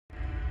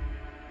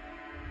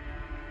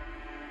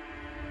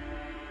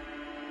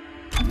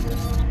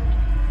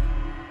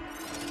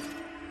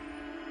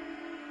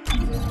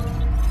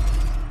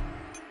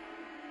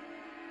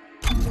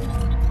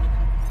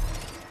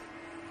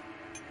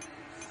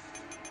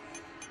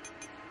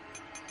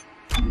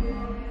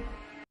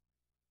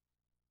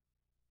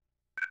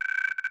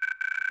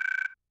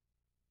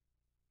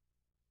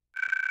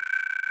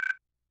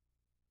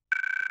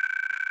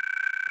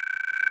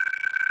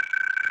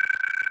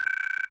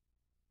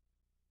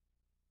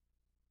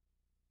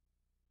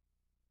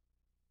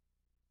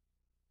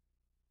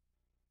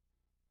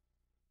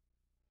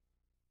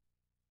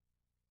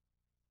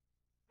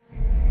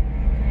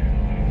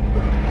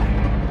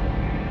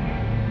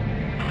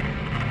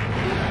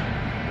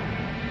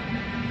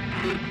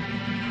Isaac,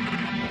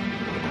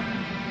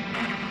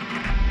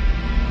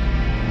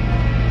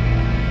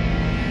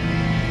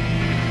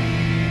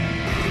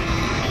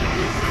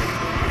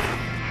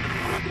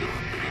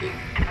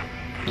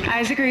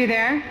 are you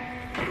there?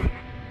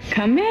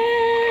 Come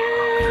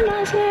in,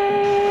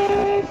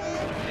 Isaac.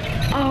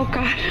 Oh,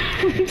 God.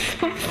 I'm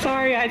so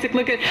sorry, Isaac.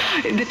 Look at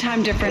the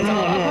time difference.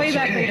 I'll call you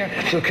back later.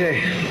 It's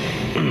okay.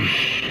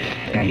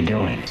 How you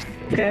doing?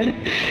 Good.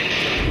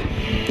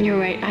 You're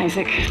right,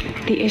 Isaac.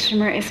 The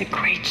Ishimar is a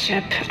great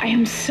ship. I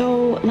am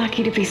so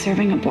lucky to be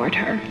serving aboard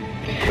her.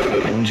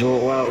 Enjoy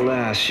it while it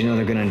lasts. You know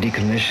they're going to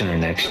decommission her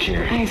next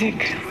year.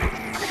 Isaac,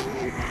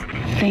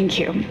 thank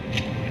you.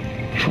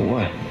 For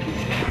what?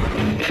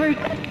 For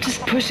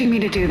just pushing me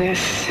to do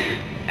this.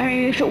 I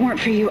mean, if it weren't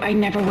for you, I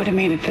never would have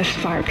made it this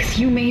far, because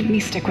you made me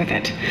stick with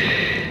it.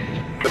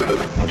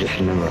 I'll just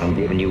remember, I'm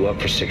giving you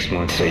up for 6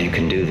 months so you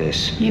can do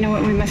this. You know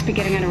what? We must be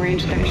getting out of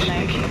range of their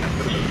leg.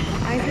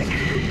 Isaac.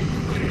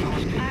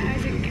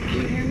 Isaac, can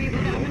you hear me?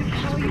 I'm going to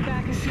call you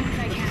back as soon as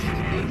I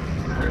can.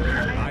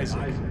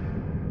 Isaac!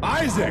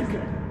 Isaac!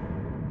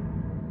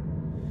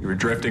 You were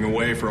drifting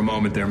away for a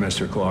moment there,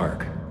 Mr.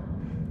 Clark.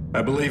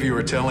 I believe you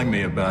were telling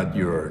me about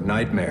your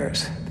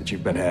nightmares that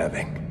you've been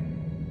having.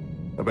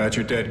 About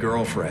your dead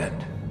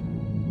girlfriend.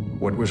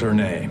 What was her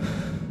name?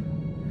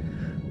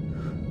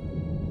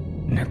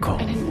 Nicole.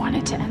 I didn't want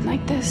it to end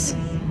like this.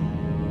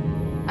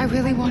 I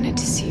really wanted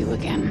to see you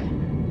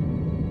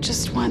again.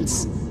 Just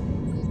once.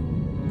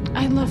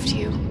 I loved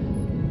you.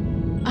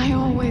 I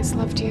always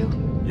loved you.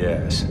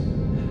 Yes.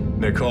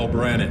 Nicole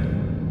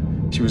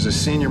Brennan. She was a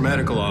senior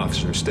medical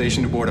officer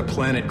stationed aboard a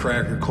Planet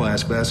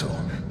Cracker-class vessel.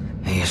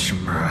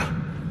 Ishimura.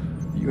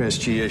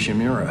 USG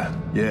Ishimura,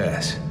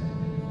 yes.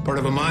 Part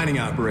of a mining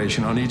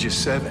operation on Aegis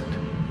 7.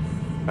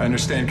 I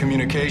understand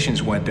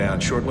communications went down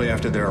shortly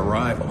after their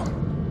arrival.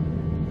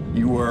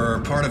 You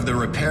were part of the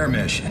repair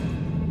mission.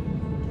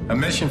 A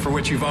mission for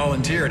which you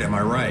volunteered, am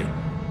I right?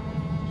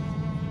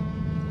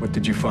 What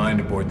did you find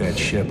aboard that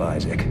ship,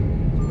 Isaac?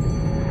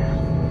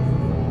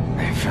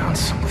 They found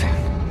something.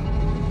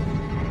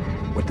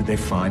 What did they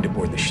find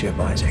aboard the ship,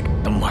 Isaac?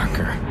 The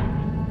marker.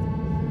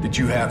 Did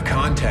you have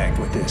contact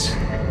with this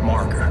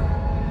marker?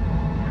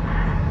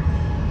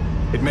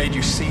 It made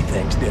you see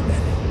things, didn't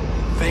it?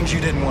 Things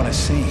you didn't want to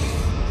see.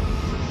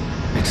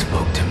 It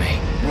spoke to me.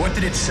 What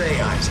did it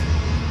say, Isaac?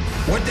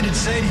 What did it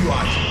say to you,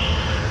 Isaac?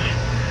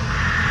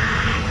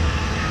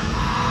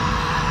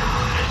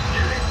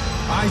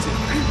 Isaac!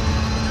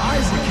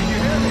 Isaac, can you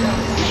hear me,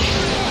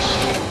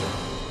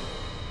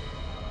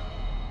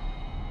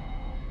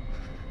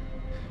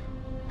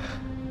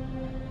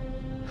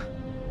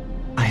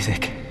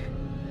 Isaac?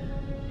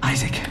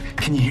 Isaac,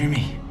 can you hear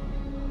me?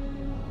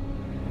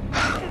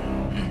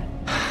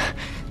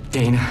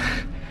 Dana,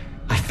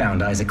 I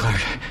found Isaac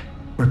Clark.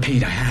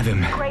 Repeat, I have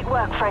him. Great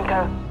work,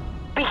 Franco.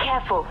 Be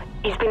careful.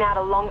 He's been out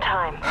a long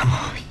time.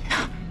 Oh,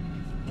 yeah.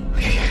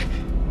 Okay.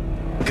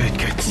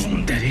 Good.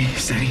 Steady.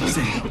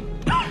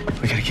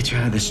 We gotta get you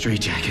out of this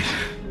straitjacket.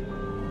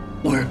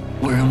 Where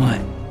am I?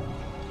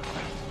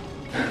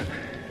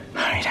 All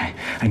right,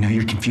 I know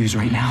you're confused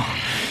right now.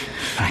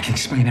 I can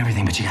explain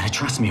everything, but you gotta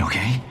trust me,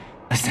 okay?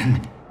 Listen,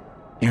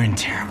 you're in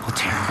terrible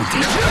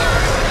danger.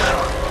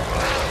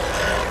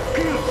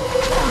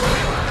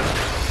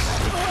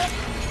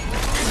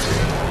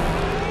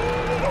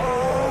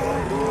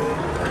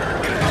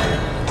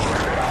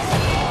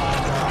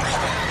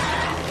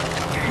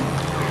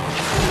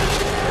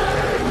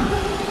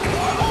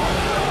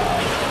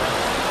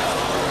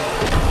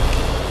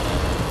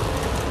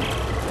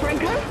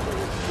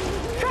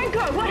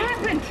 Franco, what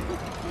happened?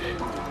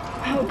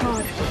 Oh,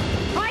 God.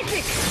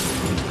 Isaac!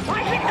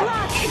 Isaac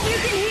Clark, if you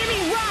can hear me,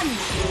 run!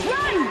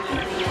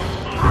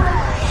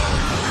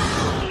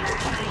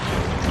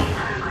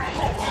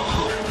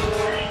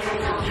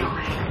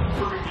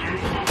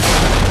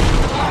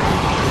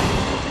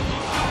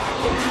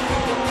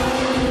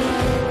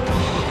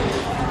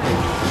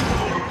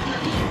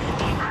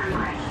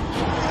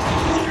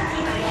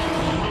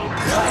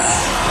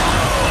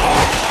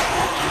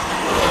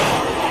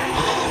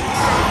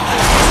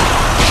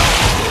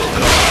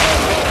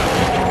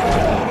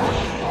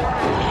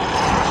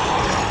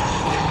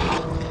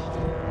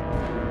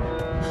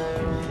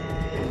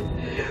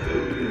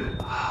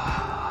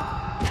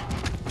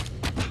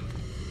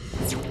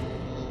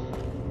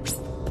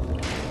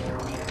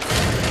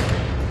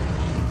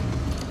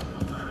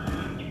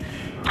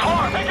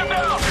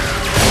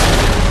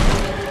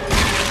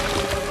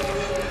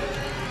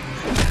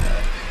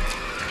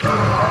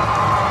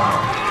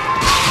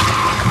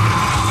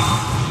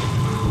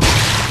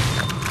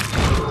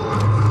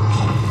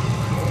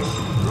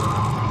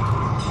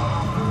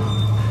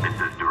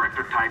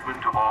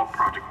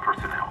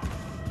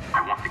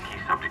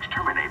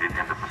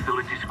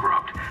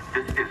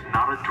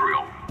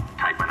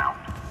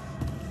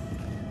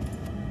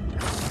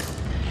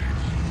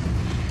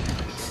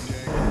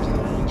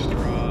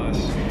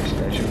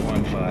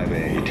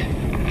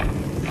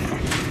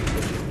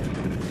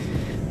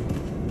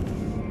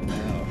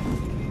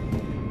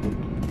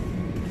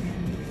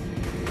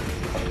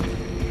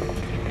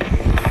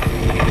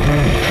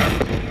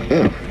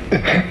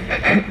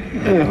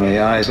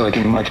 AI's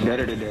looking much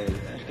better today,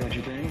 don't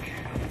you think?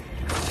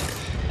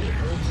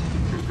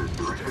 This is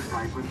direct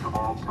assignment to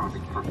all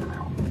project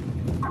personnel.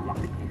 I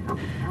want the key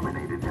subject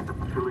terminated and the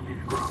facility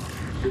scrubbed.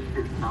 This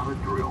is not a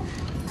drill.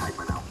 Type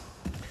it out.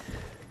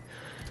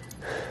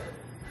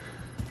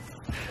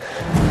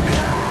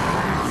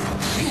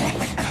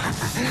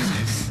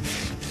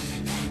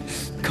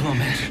 Come on,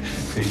 man.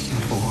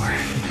 Patient 4,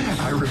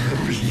 I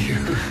remember you.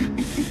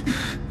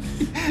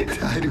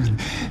 Tideman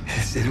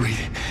said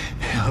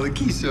all the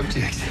key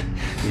subjects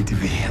need to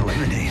be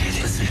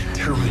eliminated. Listen.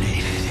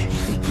 Terminated.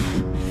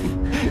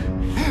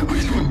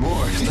 Which one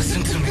more?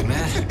 Listen to me,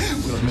 man.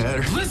 Will it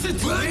matter? Listen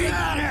to me!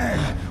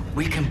 Matter!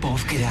 We can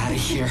both get out of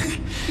here.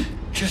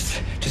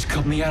 Just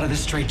cut me out of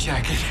this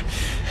straitjacket.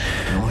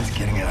 No one's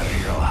getting out of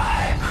here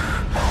alive.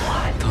 No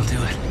one. Don't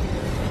do it.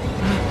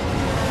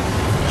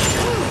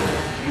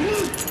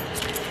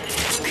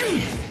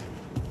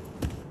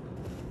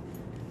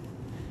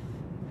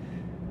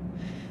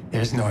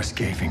 There's no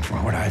escaping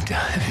from what I've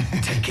done.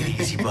 Take it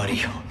easy,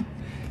 buddy.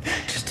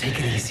 Just take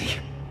it easy.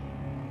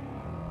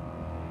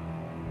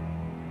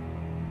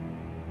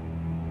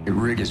 Your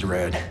rig is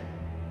red.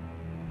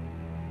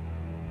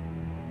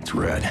 It's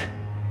red.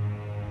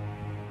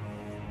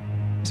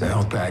 There's a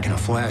health pack and a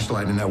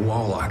flashlight in that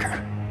wall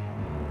locker.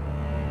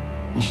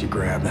 You should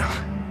grab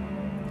them.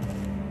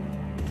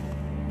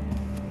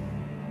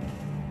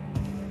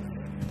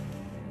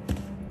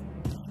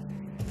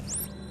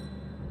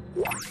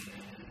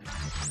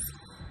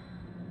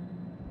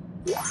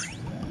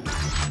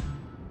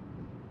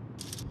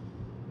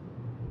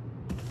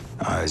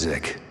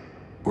 Isaac,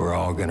 we're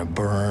all gonna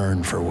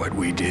burn for what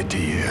we did to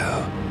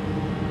you.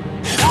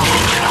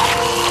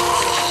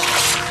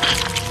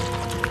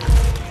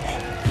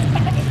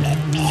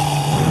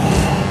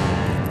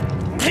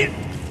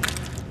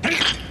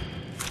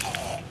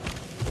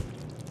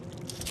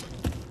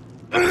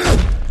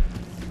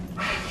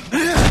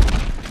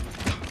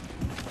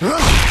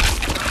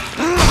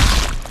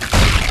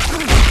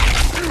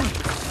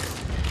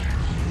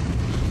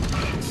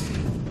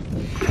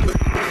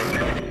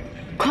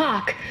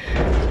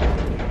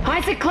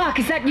 Clark,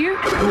 is that you?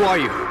 Who are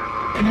you?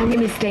 My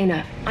name is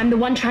Dana. I'm the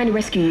one trying to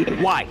rescue you.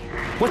 Why?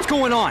 What's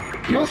going on?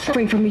 You're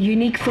suffering from a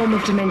unique form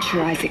of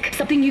dementia, Isaac.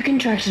 Something you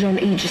contracted on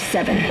Aegis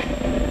 7.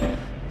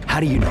 How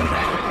do you know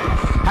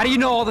that? How do you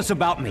know all this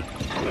about me?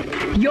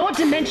 Your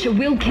dementia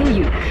will kill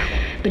you.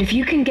 But if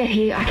you can get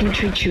here, I can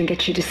treat you and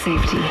get you to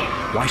safety.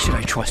 Why should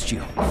I trust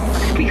you?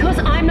 Because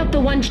I'm not the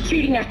one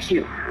shooting at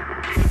you.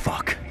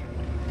 Fuck.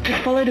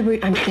 Just follow the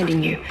route I'm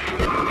sending you.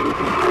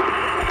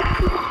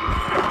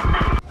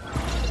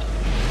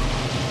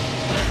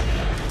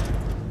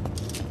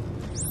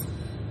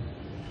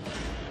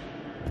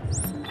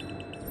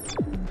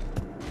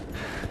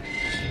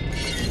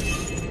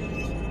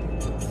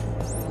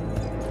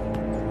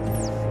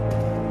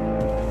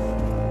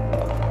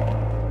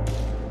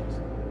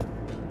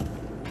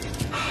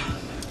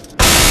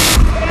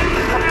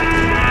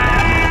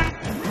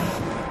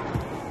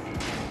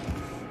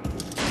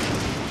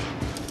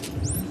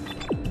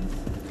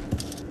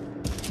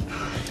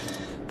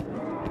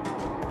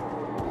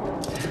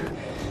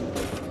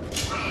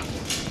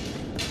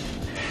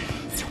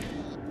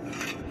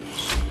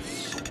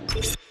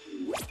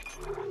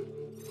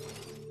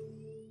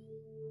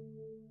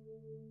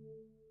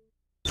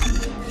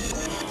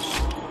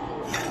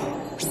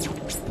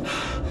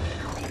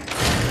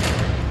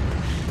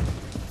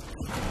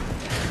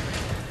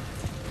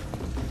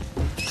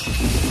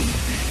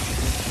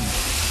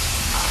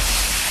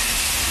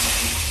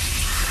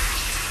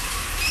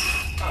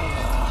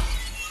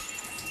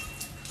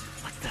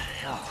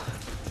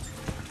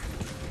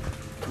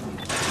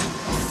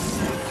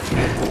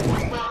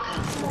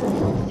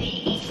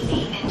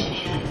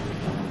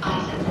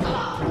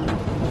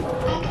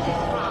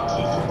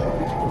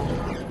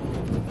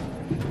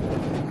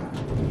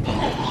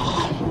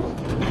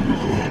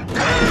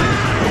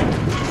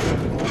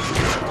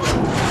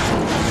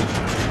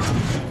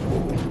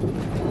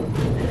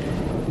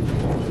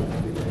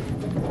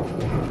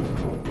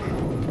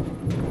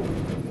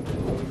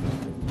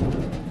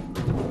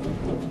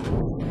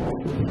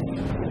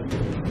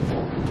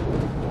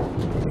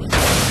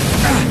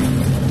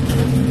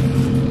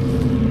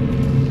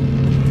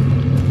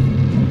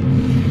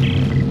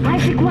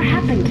 What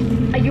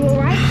happened? Are you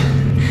alright?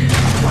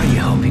 Why are you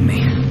helping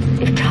me?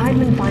 If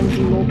Tideman finds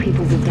you, more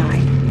people will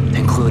die.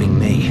 Including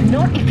me.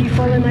 Not if you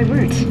follow my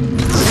route. You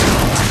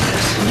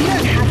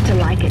don't have to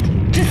like it.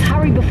 Just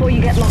hurry before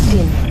you get locked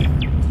in.